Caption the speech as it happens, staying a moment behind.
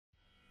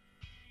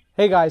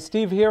Hey guys,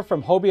 Steve here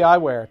from Hobie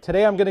Eyewear.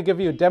 Today I'm going to give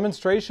you a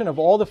demonstration of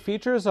all the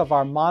features of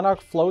our Monarch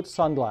Float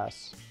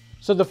sunglass.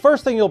 So the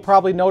first thing you'll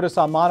probably notice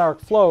on Monarch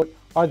Float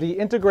are the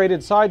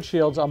integrated side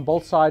shields on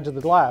both sides of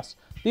the glass.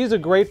 These are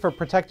great for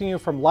protecting you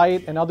from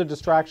light and other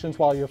distractions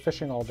while you're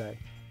fishing all day.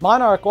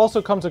 Monarch also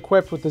comes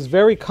equipped with this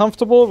very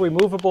comfortable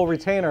removable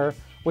retainer,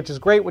 which is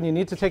great when you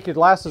need to take your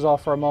glasses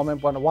off for a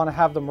moment but want to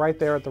have them right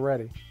there at the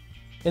ready.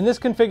 In this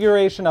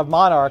configuration of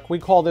Monarch, we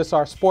call this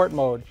our sport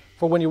mode,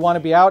 for when you want to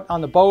be out on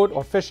the boat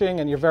or fishing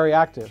and you're very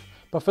active.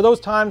 But for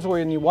those times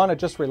when you want to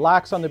just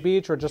relax on the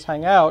beach or just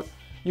hang out,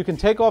 you can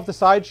take off the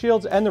side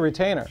shields and the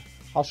retainer.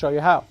 I'll show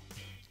you how.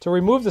 To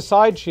remove the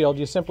side shield,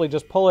 you simply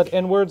just pull it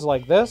inwards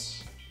like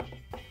this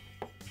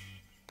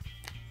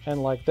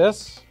and like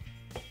this,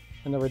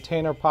 and the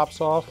retainer pops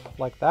off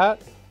like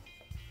that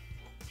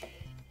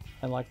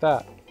and like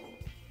that.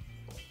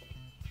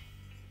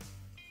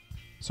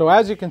 So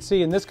as you can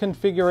see in this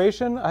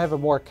configuration, I have a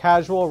more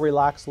casual,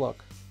 relaxed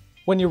look.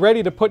 When you're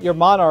ready to put your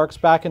Monarchs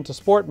back into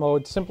sport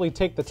mode, simply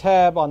take the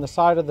tab on the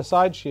side of the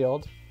side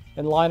shield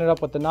and line it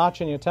up with the notch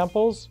in your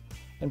temples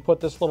and put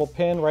this little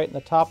pin right in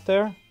the top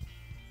there,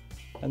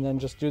 and then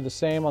just do the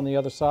same on the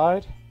other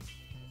side.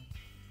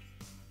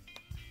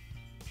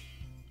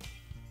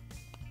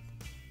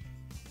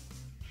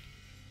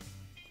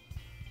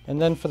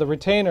 And then for the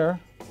retainer,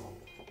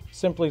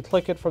 simply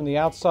click it from the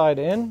outside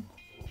in,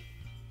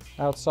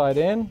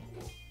 and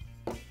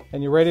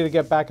you're ready to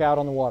get back out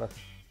on the water.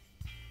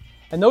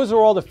 And those are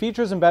all the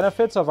features and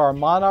benefits of our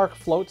Monarch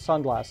Float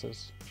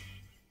sunglasses.